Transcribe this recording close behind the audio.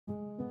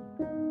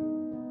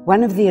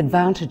One of the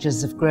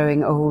advantages of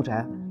growing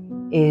older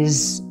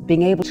is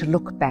being able to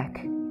look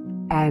back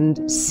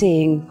and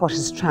seeing what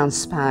has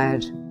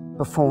transpired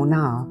before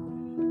now.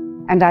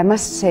 And I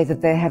must say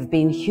that there have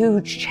been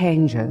huge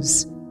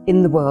changes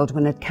in the world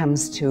when it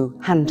comes to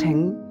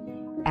hunting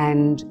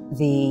and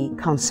the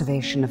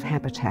conservation of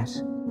habitat.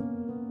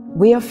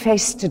 We are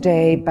faced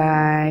today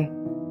by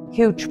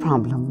huge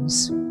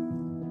problems.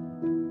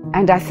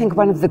 And I think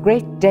one of the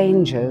great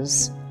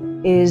dangers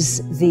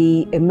is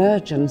the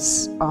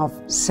emergence of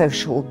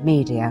social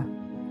media.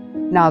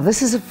 Now,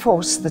 this is a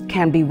force that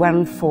can be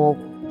won for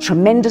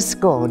tremendous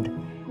good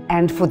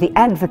and for the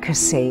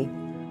advocacy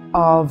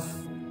of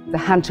the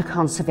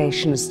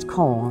hunter-conservationist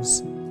cause.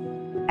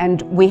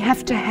 And we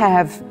have to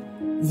have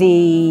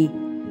the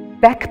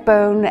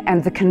backbone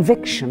and the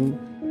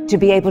conviction to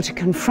be able to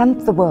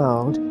confront the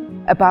world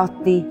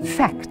about the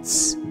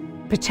facts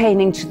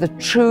pertaining to the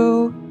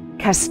true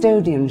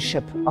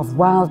custodianship of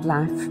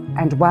wildlife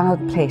and wild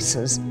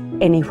places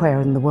anywhere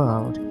in the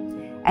world.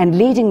 And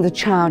leading the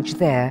charge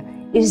there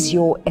is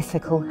your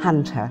ethical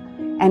hunter,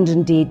 and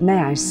indeed, may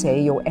I say,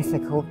 your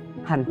ethical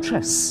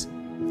huntress.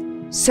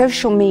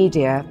 Social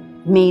media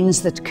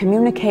means that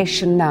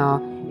communication now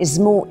is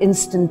more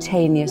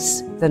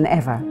instantaneous than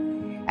ever.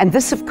 And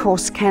this, of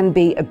course, can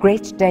be a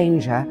great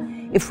danger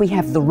if we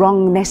have the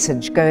wrong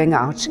message going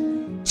out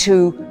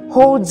to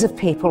hordes of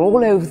people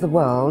all over the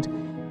world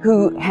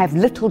who have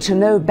little to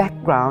no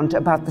background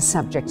about the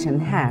subject in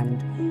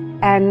hand.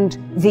 And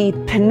the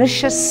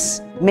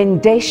pernicious,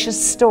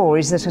 mendacious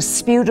stories that are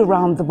spewed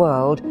around the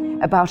world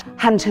about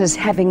hunters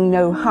having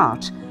no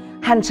heart,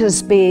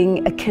 hunters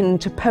being akin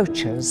to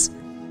poachers,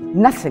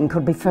 nothing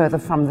could be further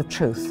from the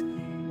truth.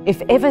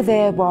 If ever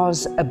there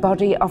was a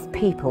body of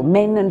people,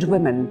 men and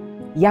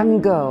women,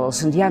 young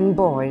girls and young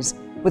boys,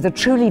 with a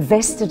truly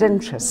vested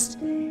interest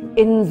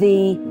in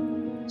the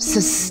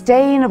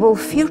sustainable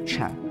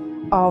future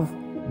of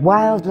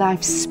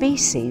wildlife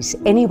species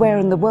anywhere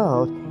in the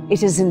world,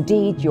 it is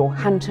indeed your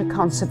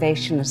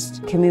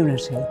hunter-conservationist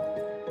community.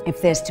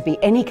 If there's to be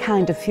any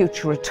kind of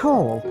future at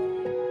all,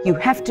 you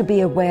have to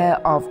be aware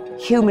of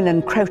human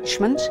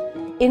encroachment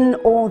in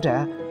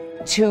order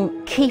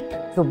to keep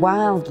the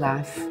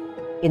wildlife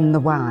in the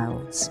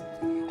wilds.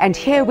 And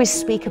here we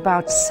speak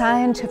about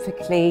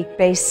scientifically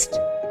based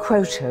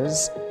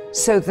quotas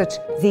so that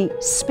the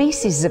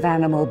species of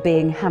animal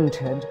being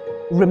hunted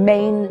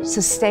remain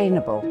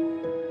sustainable.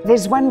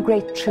 There's one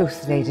great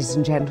truth, ladies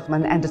and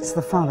gentlemen, and it's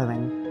the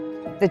following: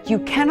 that you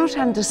cannot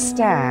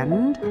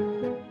understand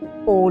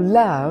or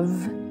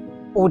love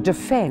or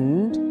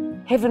defend,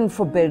 heaven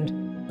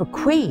forbid,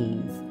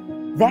 bequeath,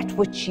 that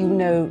which you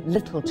know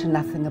little to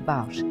nothing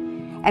about.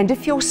 And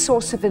if your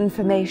source of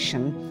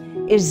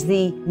information is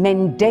the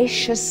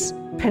mendacious,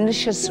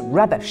 pernicious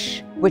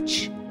rubbish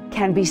which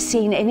can be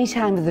seen any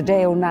time of the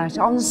day or night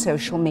on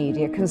social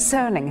media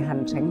concerning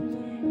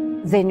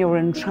hunting, then you're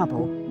in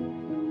trouble.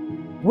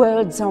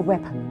 Words are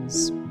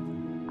weapons.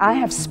 I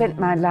have spent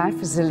my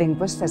life as a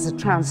linguist, as a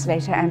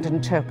translator and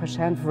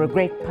interpreter, and for a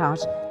great part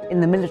in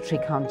the military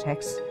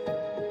context.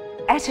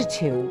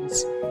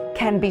 Attitudes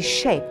can be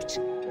shaped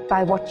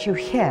by what you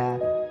hear,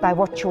 by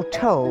what you're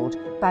told,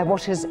 by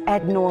what is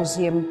ad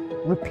nauseum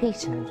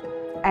repeated.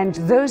 And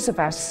those of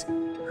us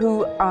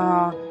who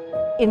are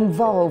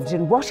involved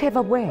in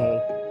whatever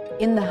way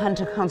in the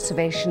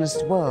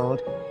hunter-conservationist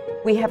world,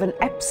 we have an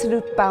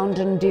absolute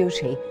bounden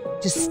duty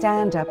to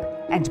stand up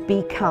and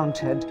be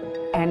counted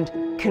and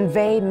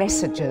convey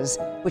messages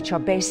which are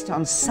based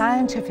on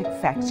scientific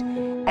fact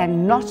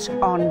and not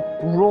on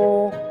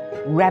raw,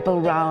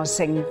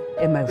 rabble-rousing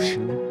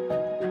emotion.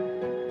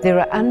 There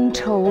are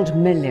untold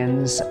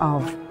millions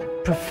of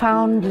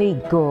profoundly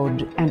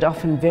good and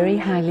often very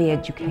highly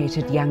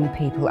educated young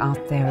people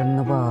out there in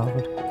the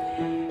world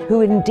who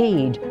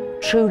indeed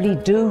truly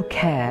do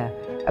care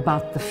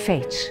about the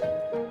fate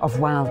of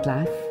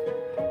wildlife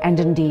and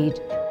indeed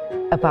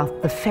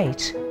about the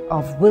fate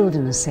of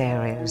wilderness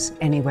areas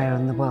anywhere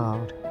in the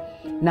world.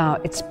 Now,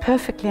 it's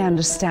perfectly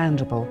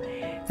understandable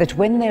that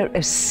when they're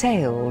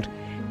assailed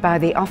by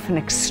the often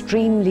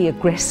extremely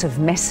aggressive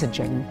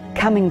messaging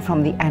coming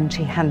from the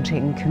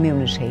anti-hunting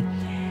community,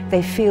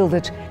 they feel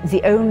that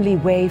the only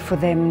way for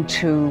them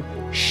to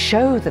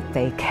show that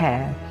they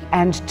care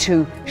and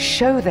to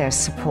show their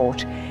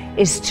support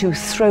is to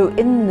throw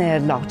in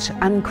their lot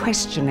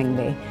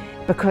unquestioningly,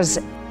 because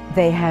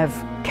they have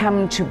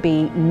come to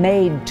be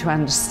made to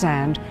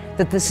understand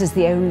that this is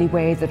the only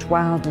way that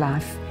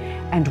wildlife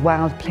and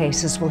wild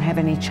places will have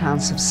any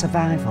chance of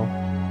survival.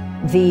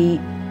 The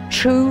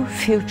true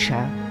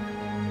future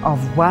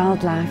of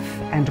wildlife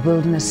and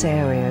wilderness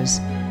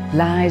areas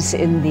lies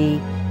in the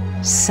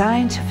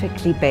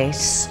scientifically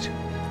based,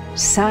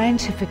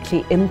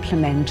 scientifically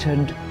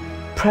implemented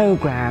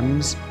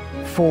programs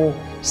for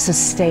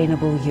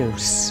sustainable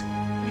use,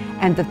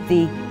 and that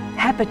the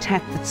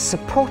habitat that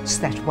supports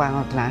that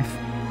wildlife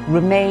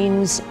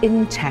remains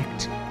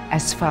intact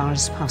as far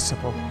as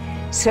possible.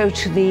 So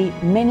to the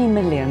many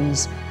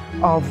millions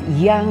of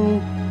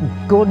young,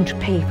 good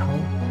people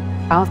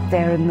out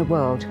there in the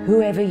world,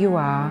 whoever you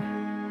are,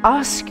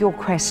 ask your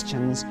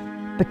questions,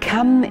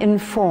 become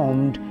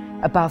informed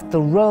about the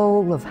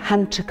role of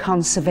hunter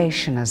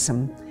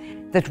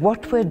conservationism, that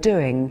what we're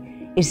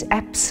doing is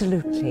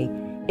absolutely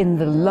in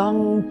the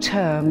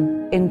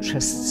long-term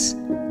interests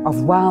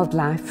of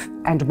wildlife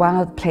and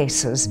wild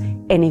places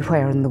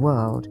anywhere in the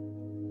world.